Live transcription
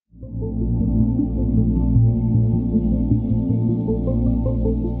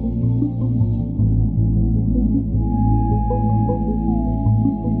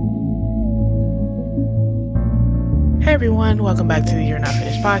everyone. Welcome back to the You're Not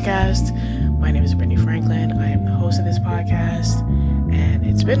Finished podcast. My name is Brittany Franklin. I am the host of this podcast, and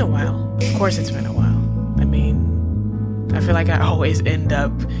it's been a while. Of course, it's been a while. I mean, I feel like I always end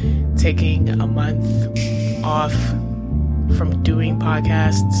up taking a month off from doing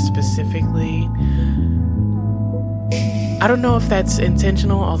podcasts specifically. I don't know if that's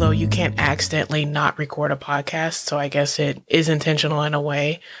intentional, although you can't accidentally not record a podcast, so I guess it is intentional in a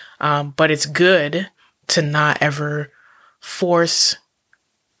way. But it's good to not ever force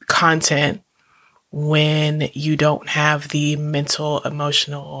content when you don't have the mental,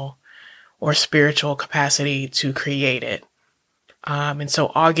 emotional, or spiritual capacity to create it. And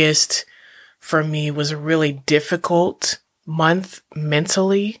so August for me was a really difficult month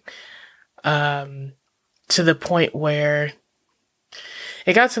mentally, to the point where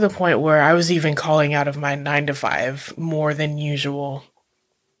it got to the point where I was even calling out of my 9-to-5 more than usual,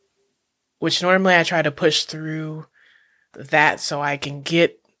 which normally I try to push through that so I can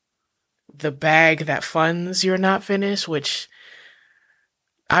get the bag that funds You're Not Finished, which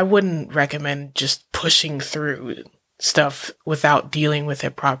I wouldn't recommend just pushing through stuff without dealing with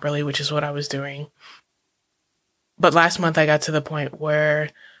it properly, which is what I was doing. But last month I got to the point where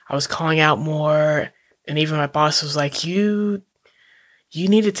I was calling out more, and even my boss was like, you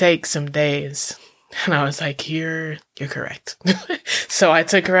need to take some days. And I was like, you're correct. So I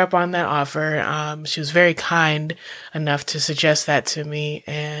took her up on that offer. She was very kind enough to suggest that to me.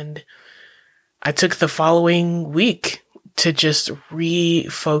 And I took the following week to just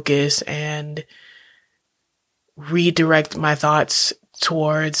refocus and redirect my thoughts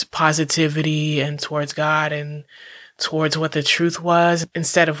towards positivity and towards God and towards what the truth was,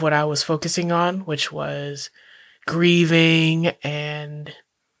 instead of what I was focusing on, which was grieving and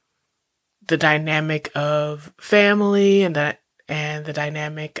the dynamic of family and the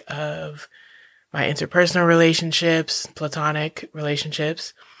dynamic of my interpersonal relationships, platonic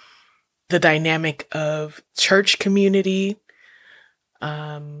relationships, the dynamic of church community,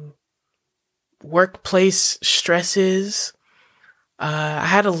 workplace stresses. I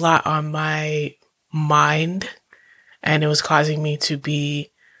had a lot on my mind, and it was causing me to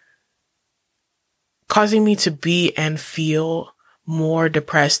be and feel more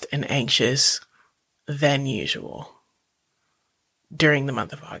depressed and anxious than usual during the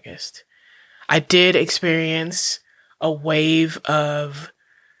month of August. I did experience a wave of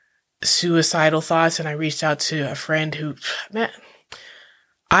suicidal thoughts, and I reached out to a friend who, man,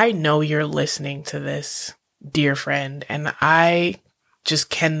 I know you're listening to this, dear friend, and I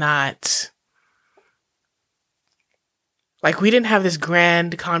just cannot, we didn't have this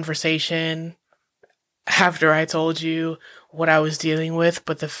grand conversation after I told you what I was dealing with,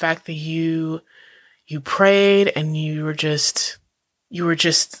 but the fact that you prayed and you were just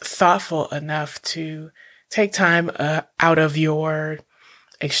thoughtful enough to take time out of your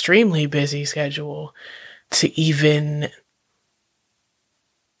extremely busy schedule to even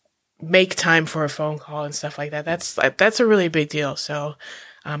make time for a phone call and stuff like that. That's a really big deal. So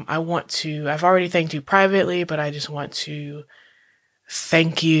I've already thanked you privately, but I just want to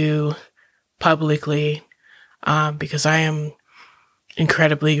thank you publicly, because I am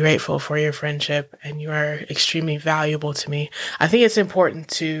incredibly grateful for your friendship and you are extremely valuable to me. I think it's important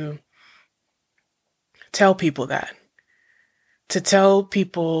to tell people that, to tell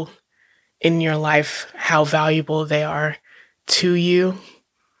people in your life how valuable they are to you,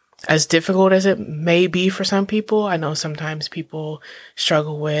 as difficult as it may be for some people. I know sometimes people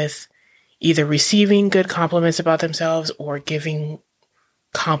struggle with either receiving good compliments about themselves or giving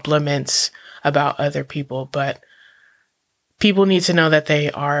compliments about other people, but people need to know that they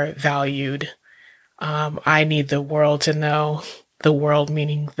are valued. I need the world to know, the world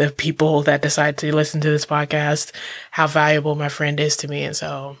meaning the people that decide to listen to this podcast, how valuable my friend is to me. And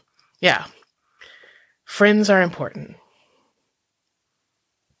so, yeah, friends are important.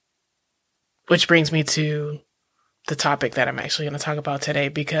 Which brings me to the topic that I'm actually going to talk about today,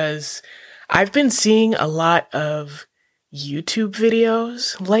 because I've been seeing a lot of YouTube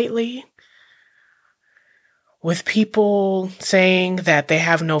videos lately with people saying that they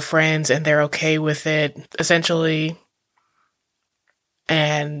have no friends and they're okay with it, essentially.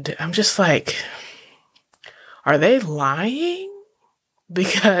 And I'm just like, are they lying?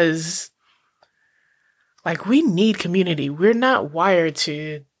 Because, we need community. We're not wired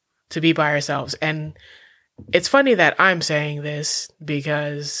to be by ourselves. And it's funny that I'm saying this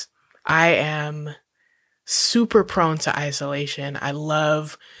because I am super prone to isolation. I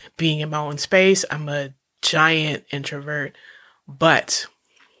love being in my own space. I'm a giant introvert. But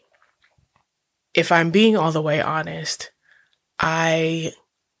if I'm being all the way honest, I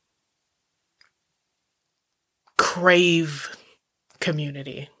crave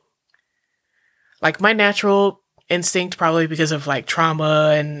community. Like my natural instinct, probably because of like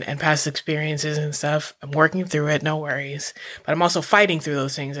trauma and past experiences and stuff. I'm working through it, no worries. But I'm also fighting through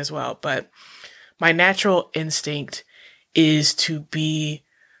those things as well. But my natural instinct is to be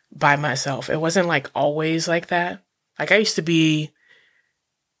by myself. It wasn't like always like that. Like I used to be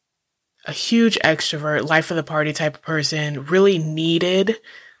a huge extrovert, life of the party type of person, really needed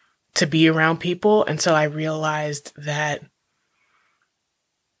to be around people until I realized that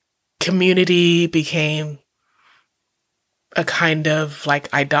community became a kind of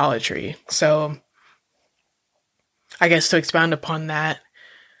like idolatry. So I guess to expound upon that,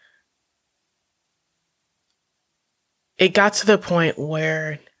 it got to the point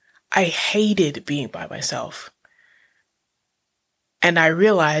where I hated being by myself. And I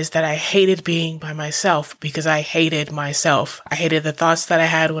realized that I hated being by myself because I hated myself. I hated the thoughts that I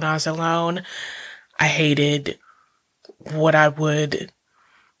had when I was alone. I hated what I would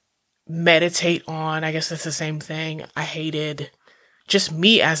meditate on. I guess that's the same thing. I hated just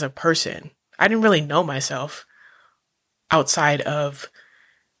me as a person. I didn't really know myself outside of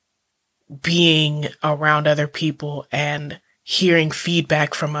being around other people and hearing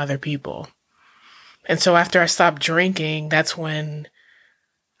feedback from other people. And so after I stopped drinking, that's when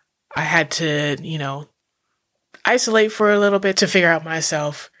I had to, isolate for a little bit to figure out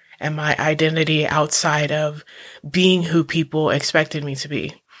myself and my identity outside of being who people expected me to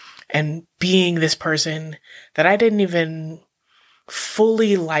be and being this person that I didn't even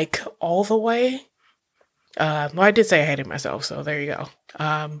fully like all the way. Well, I did say I hated myself, so there you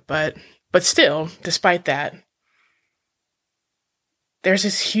go. But still, despite that, there's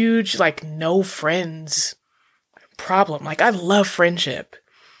this huge, like, no friends problem. Like, I love friendship.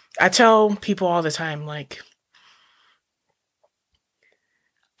 I tell people all the time, like,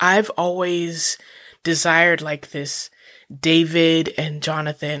 I've always desired, like, this David and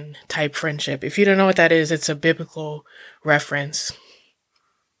Jonathan type friendship. If you don't know what that is, it's a biblical reference.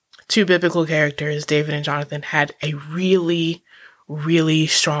 Two biblical characters, David and Jonathan, had a really, really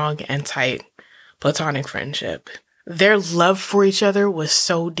strong and tight platonic friendship. Their love for each other was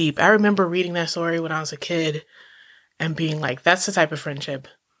so deep. I remember reading that story when I was a kid and being like, that's the type of friendship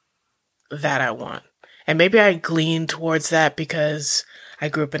that I want. And maybe I gleaned towards that because I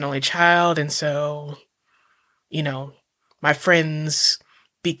grew up an only child. And so, my friends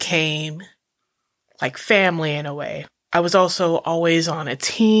became like family in a way. I was also always on a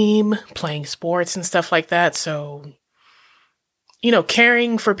team playing sports and stuff like that. So,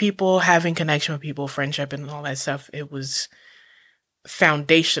 caring for people, having connection with people, friendship and all that stuff, it was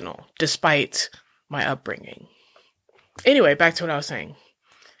foundational despite my upbringing. Anyway, back to what I was saying.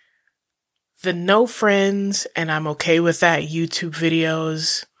 The no friends, and I'm okay with that, YouTube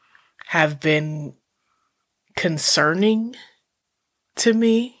videos have been concerning to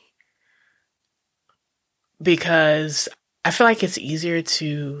me because I feel like it's easier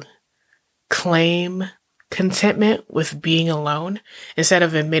to claim contentment with being alone instead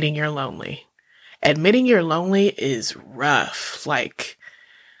of admitting you're lonely. Admitting you're lonely is rough. Like,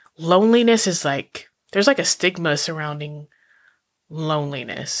 loneliness is like, there's like a stigma surrounding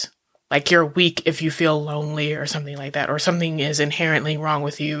loneliness. Like you're weak if you feel lonely or something like that, or something is inherently wrong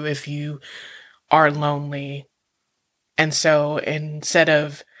with you if you are lonely. And so instead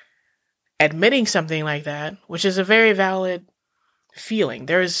of admitting something like that, which is a very valid feeling,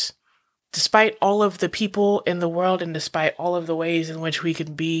 despite all of the people in the world and despite all of the ways in which we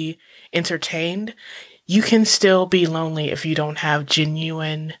can be entertained, you can still be lonely if you don't have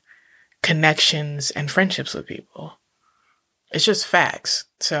genuine connections and friendships with people. It's just facts.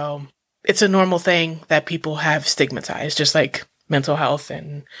 So it's a normal thing that people have stigmatized, just like mental health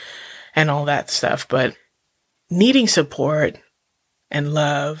and all that stuff. But needing support and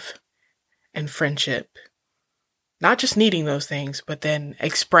love and friendship, not just needing those things, but then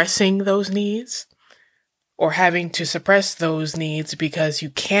expressing those needs or having to suppress those needs because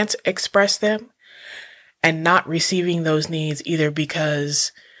you can't express them, and not receiving those needs either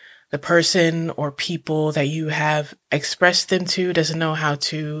because the person or people that you have expressed them to doesn't know how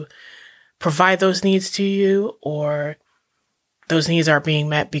to provide those needs to you, or those needs are being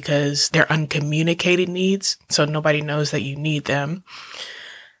met because they're uncommunicated needs, so nobody knows that you need them.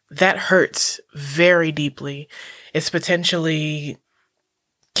 That hurts very deeply. It's potentially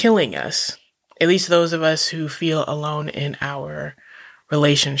killing us, at least those of us who feel alone in our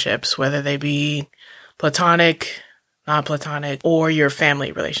relationships, whether they be platonic, non-platonic, or your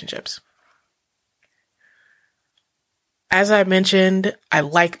family relationships. As I mentioned, I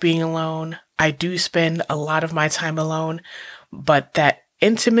like being alone. I do spend a lot of my time alone, but that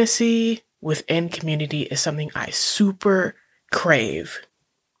intimacy within community is something I super crave.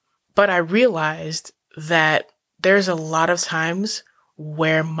 But I realized that there's a lot of times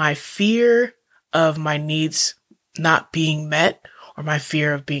where my fear of my needs not being met or my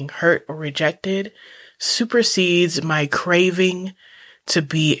fear of being hurt or rejected supersedes my craving to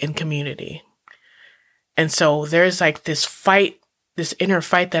be in community. And so there's like this fight, this inner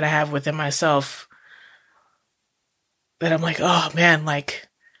fight that I have within myself that I'm like, oh man, like,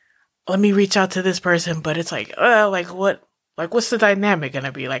 let me reach out to this person. But it's like, what's the dynamic going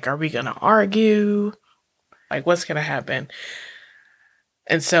to be? Like, are we going to argue? Like, what's going to happen?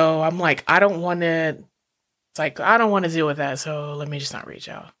 And so I'm like, I don't want to deal with that. So let me just not reach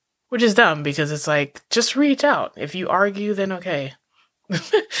out, which is dumb because it's like, just reach out. If you argue, then okay.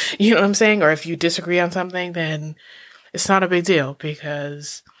 You know what I'm saying? Or if you disagree on something, then it's not a big deal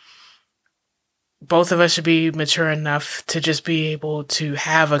because both of us should be mature enough to just be able to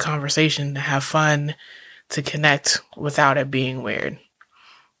have a conversation, to have fun, to connect without it being weird.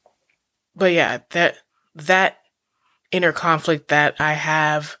 But yeah, that inner conflict that I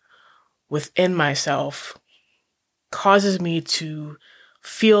have within myself causes me to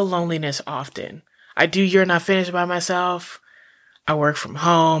feel loneliness often. I do You're Not Finished by myself. I work from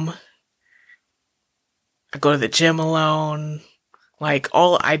home. I go to the gym alone. I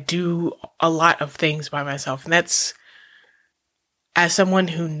do a lot of things by myself. And that's, as someone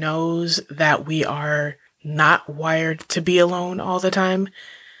who knows that we are not wired to be alone all the time,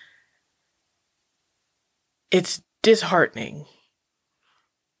 it's disheartening.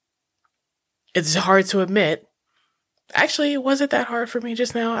 It's hard to admit. Actually, was it that hard for me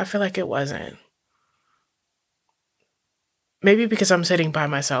just now? I feel like it wasn't. Maybe because I'm sitting by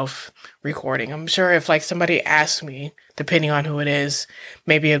myself recording. I'm sure if somebody asked me, depending on who it is,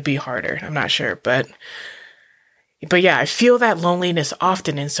 maybe it'd be harder. I'm not sure. But yeah, I feel that loneliness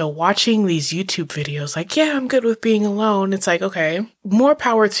often. And so watching these YouTube videos, yeah, I'm good with being alone. It's like, okay, more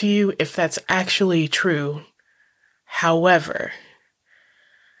power to you if that's actually true. However,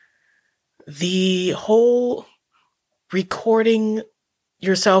 the whole recording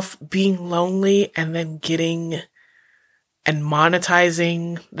yourself being lonely and then getting and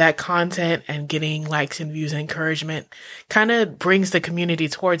monetizing that content and getting likes and views and encouragement kind of brings the community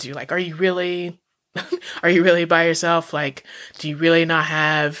towards you. Are you really by yourself? Do you really not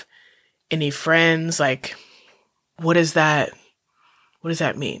have any friends? What does that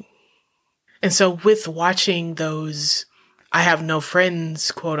mean? And so with watching those I have no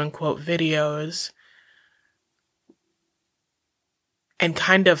friends, quote unquote, videos and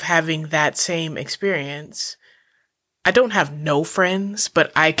kind of having that same experience, I don't have no friends,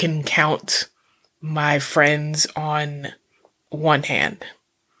 but I can count my friends on one hand,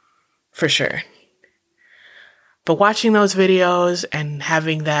 for sure. But watching those videos and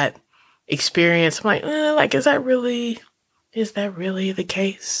having that experience, I'm like, is that really the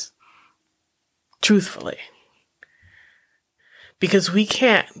case? Truthfully. Because we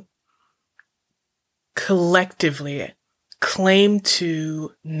can't collectively claim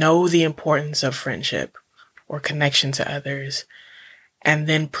to know the importance of friendship or connection to others, and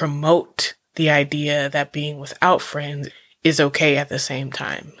then promote the idea that being without friends is okay at the same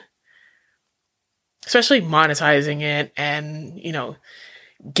time. Especially monetizing it and,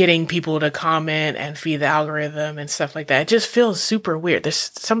 getting people to comment and feed the algorithm and stuff like that. It just feels super weird. There's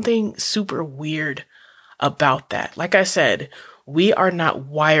something super weird about that. Like I said, we are not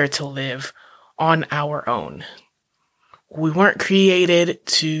wired to live on our own. We weren't created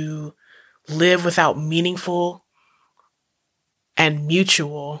to live without meaningful and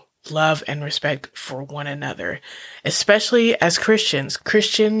mutual love and respect for one another, especially as Christians.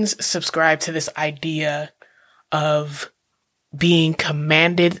 Christians subscribe to this idea of being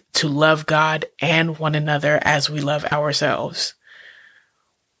commanded to love God and one another as we love ourselves.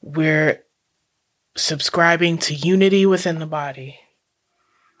 We're subscribing to unity within the body.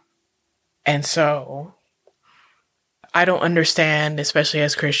 And so I don't understand, especially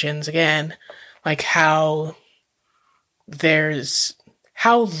as Christians, again, how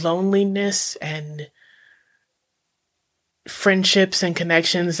loneliness and friendships and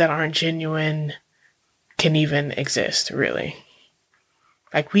connections that aren't genuine can even exist, really.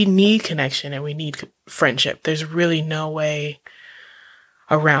 We need connection and we need friendship. There's really no way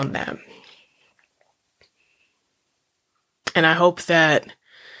around that. And I hope that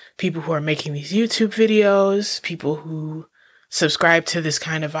people who are making these YouTube videos, people who subscribe to this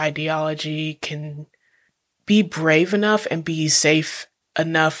kind of ideology can be brave enough and be safe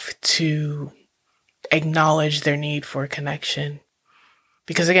enough to acknowledge their need for connection.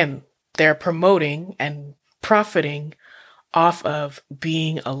 Because again, they're promoting and profiting off of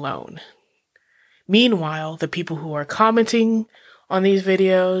being alone. Meanwhile, the people who are commenting on these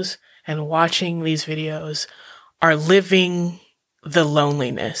videos and watching these videos are living the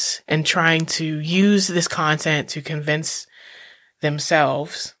loneliness and trying to use this content to convince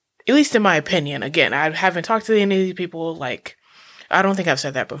themselves, at least in my opinion. Again, I haven't talked to any of these people. Like, I don't think I've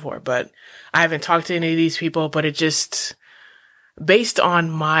said that before, but I haven't talked to any of these people, but it just, based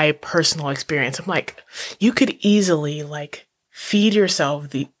on my personal experience, I'm like, you could easily like feed yourself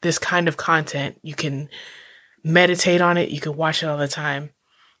this kind of content. You can meditate on it. You can watch it all the time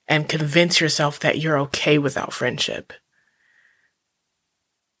and convince yourself that you're okay without friendship.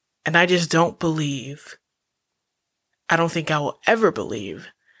 And I just don't think I will ever believe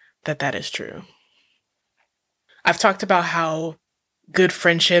that that is true. I've talked about how good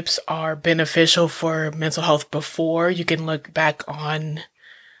friendships are beneficial for mental health before. You can look back on,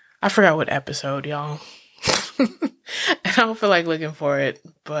 I forgot what episode, y'all. I don't feel like looking for it,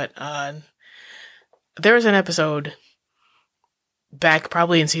 but there was an episode back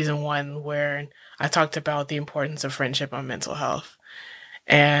probably in season 1 where I talked about the importance of friendship on mental health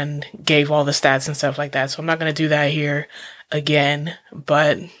and gave all the stats and stuff like that. So I'm not going to do that here again,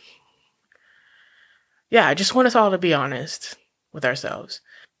 but yeah, I just want us all to be honest with ourselves.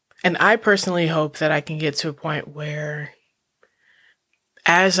 And I personally hope that I can get to a point where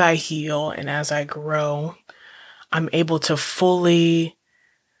as I heal and as I grow, I'm able to fully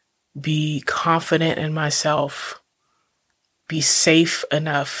be confident in myself, be safe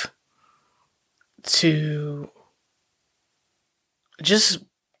enough to just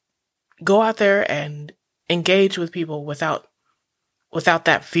go out there and engage with people without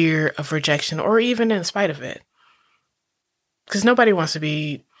that fear of rejection, or even in spite of it. Because nobody wants to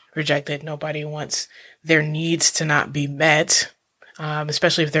be rejected. Nobody wants their needs to not be met,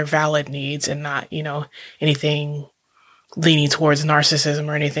 especially if they're valid needs and not, anything leaning towards narcissism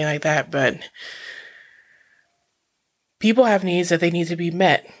or anything like that. But people have needs that they need to be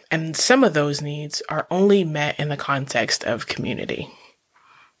met. And some of those needs are only met in the context of community.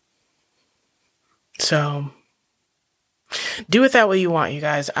 So do with that what you want, you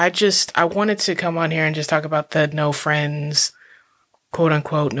guys. I wanted to come on here and just talk about the no friends, quote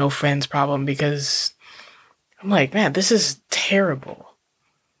unquote, no friends problem, because I'm like, man, this is terrible.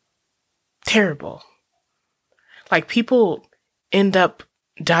 Terrible. Like, people end up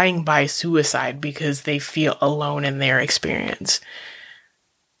dying by suicide because they feel alone in their experience.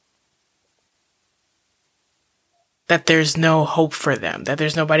 That there's no hope for them, that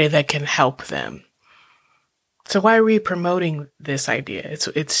there's nobody that can help them. So why are we promoting this idea?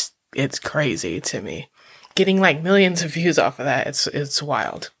 It's crazy to me. Getting like millions of views off of that, it's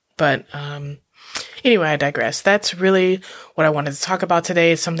wild. But anyway, I digress. That's really what I wanted to talk about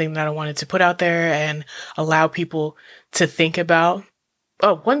today. It's something that I wanted to put out there and allow people to think about.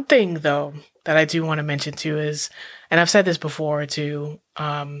 Oh, one thing though that I do want to mention too is, and I've said this before too,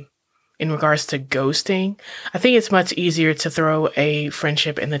 in regards to ghosting, I think it's much easier to throw a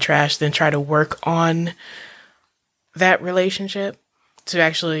friendship in the trash than try to work on that relationship, to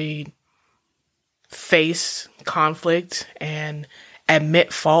actually face conflict and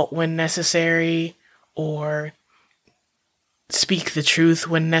admit fault when necessary, or speak the truth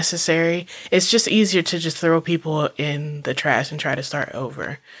when necessary. It's just easier to just throw people in the trash and try to start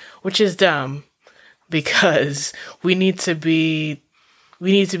over, which is dumb, because we need to be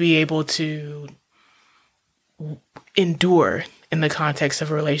able to endure in the context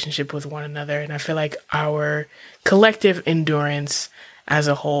of a relationship with one another. And I feel like our collective endurance as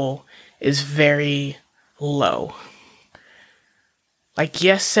a whole is very low. Like,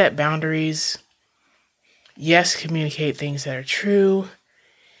 yes, set boundaries. Yes, communicate things that are true.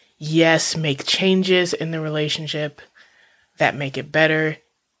 Yes, make changes in the relationship that make it better.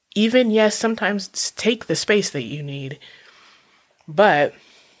 Even, yes, sometimes take the space that you need. But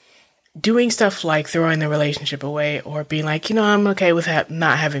doing stuff like throwing the relationship away, or being like, I'm okay with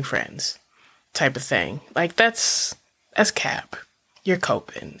not having friends type of thing. Like, that's cap. You're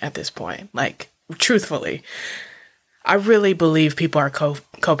coping at this point. Like, truthfully, I really believe people are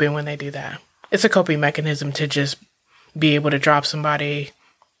coping when they do that. It's a coping mechanism to just be able to drop somebody,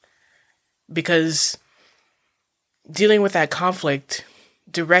 because dealing with that conflict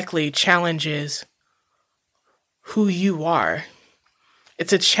directly challenges who you are.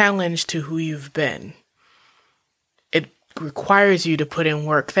 It's a challenge to who you've been. It requires you to put in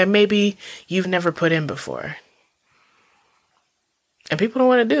work that maybe you've never put in before. And people don't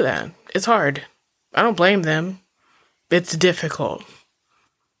want to do that. It's hard. I don't blame them. It's difficult.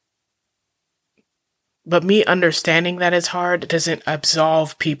 But me understanding that it's hard doesn't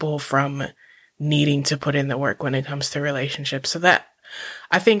absolve people from needing to put in the work when it comes to relationships. So that,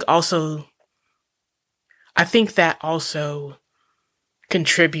 I think, also I think that also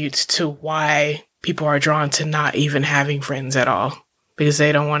contributes to why people are drawn to not even having friends at all, because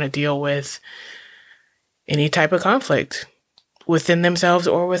they don't want to deal with any type of conflict within themselves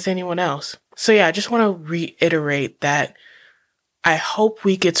or with anyone else. So yeah, I just want to reiterate that I hope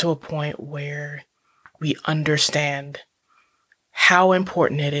we get to a point where we understand how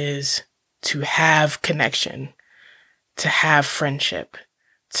important it is to have connection, to have friendship,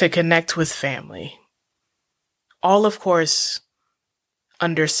 to connect with family. All, of course,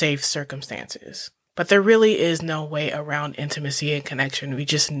 under safe circumstances. But there really is no way around intimacy and connection. We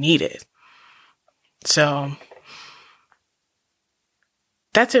just need it. So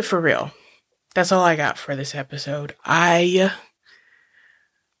that's it for real. That's all I got for this episode. I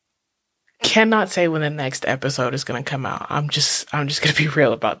cannot say when the next episode is going to come out. I'm just going to be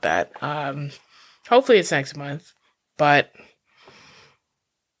real about that. Hopefully it's next month, but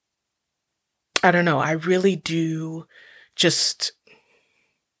I don't know. I really do, just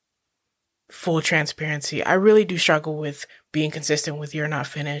full transparency, I really do struggle with being consistent with You're Not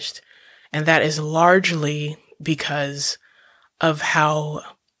Finished. And that is largely because of how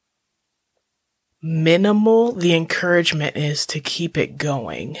minimal the encouragement is to keep it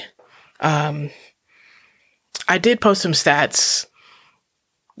going. I did post some stats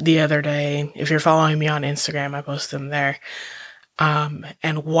the other day. If you're following me on Instagram, I post them there.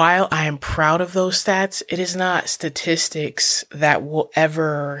 And while I am proud of those stats, it is not statistics that will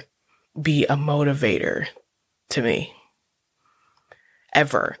ever be a motivator to me.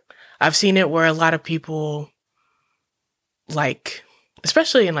 Ever. I've seen it where a lot of people, like,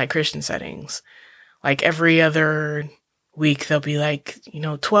 especially in like Christian settings, like every other week, they'll be like,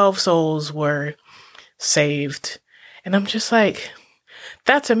 12 souls were saved. And I'm just like,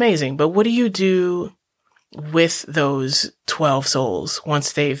 that's amazing. But what do you do with those 12 souls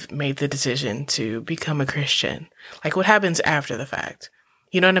once they've made the decision to become a Christian? Like, what happens after the fact?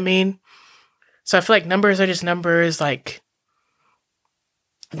 You know what I mean? So I feel like numbers are just numbers. Like,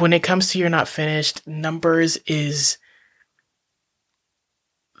 when it comes to You're Not Finished, numbers is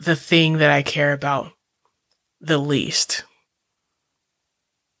the thing that I care about the least.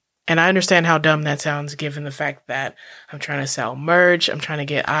 And I understand how dumb that sounds given the fact that I'm trying to sell merch. I'm trying to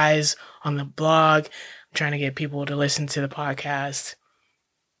get eyes on the blog. I'm trying to get people to listen to the podcast.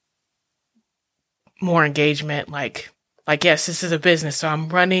 More engagement. Like, yes, this is a business. So I'm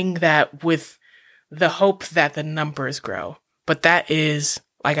running that with the hope that the numbers grow. But that is,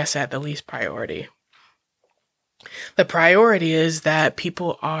 like I said, the least priority. The priority is that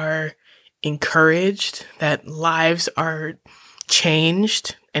people are encouraged, that lives are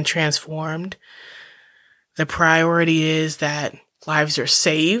changed and transformed. The priority is that lives are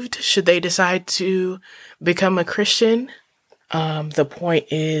saved should they decide to become a Christian. The point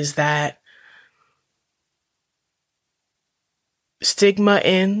is that stigma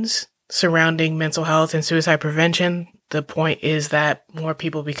ends surrounding mental health and suicide prevention. The point is that more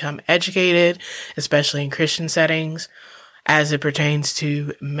people become educated, especially in Christian settings, as it pertains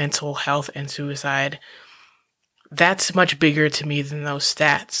to mental health and suicide. That's much bigger to me than those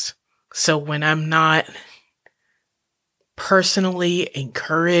stats. So when I'm not personally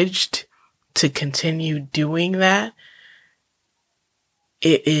encouraged to continue doing that,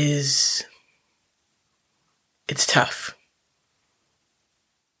 it's tough.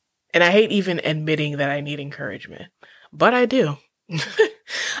 And I hate even admitting that I need encouragement, but I do.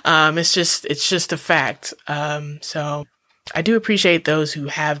 It's just a fact. So I do appreciate those who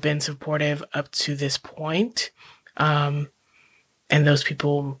have been supportive up to this point. And those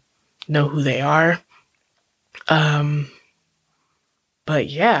people know who they are. But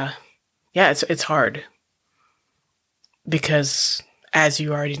yeah, it's hard because, as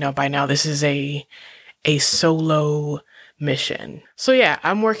you already know by now, this is a solo mission. So yeah,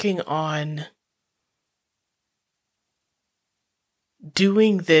 I'm working on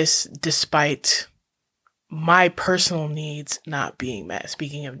doing this despite my personal needs not being met.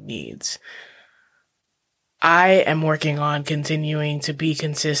 Speaking of needs, I am working on continuing to be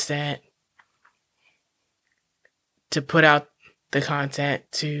consistent, to put out the content,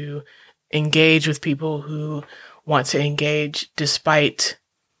 to engage with people who want to engage despite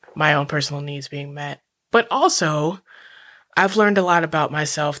my own personal needs being met. But also, I've learned a lot about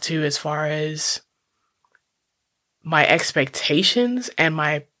myself too, as far as my expectations and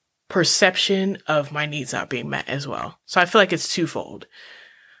my perception of my needs not being met as well. So I feel like it's twofold.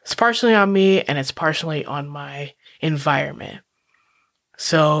 It's partially on me and it's partially on my environment.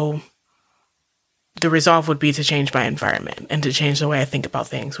 So the resolve would be to change my environment and to change the way I think about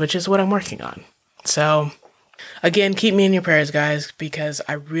things, which is what I'm working on. So again, keep me in your prayers, guys, because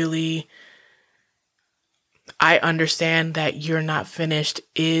I really I understand that You're Not Finished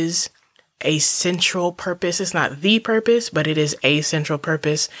is a central purpose. It's not the purpose, but it is a central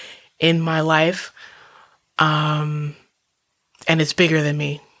purpose in my life. And it's bigger than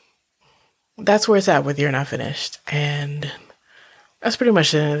me. That's where it's at with You're Not Finished. And that's pretty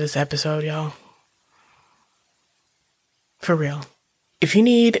much the end of this episode, y'all. For real. If you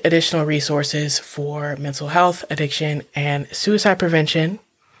need additional resources for mental health, addiction, and suicide prevention,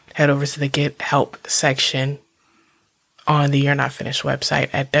 head over to the Get Help section on the You're Not Finished website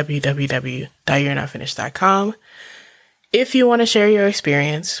at www.you'renotfinished.com. If you want to share your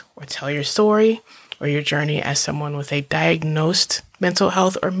experience or tell your story or your journey as someone with a diagnosed mental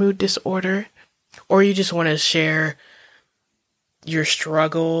health or mood disorder, or you just want to share your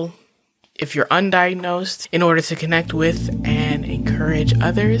struggle if you're undiagnosed in order to connect with and encourage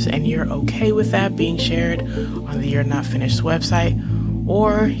others, and you're okay with that being shared on the You're Not Finished website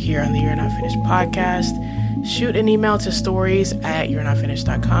or here on the You're Not Finished podcast, shoot an email to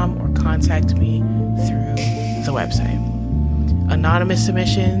stories@you'renotfinished.com or contact me through the website. Anonymous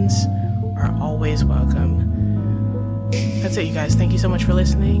submissions are always welcome. That's it, you guys. Thank you so much for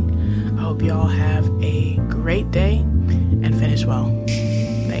listening. I hope you all have a great day and finish well.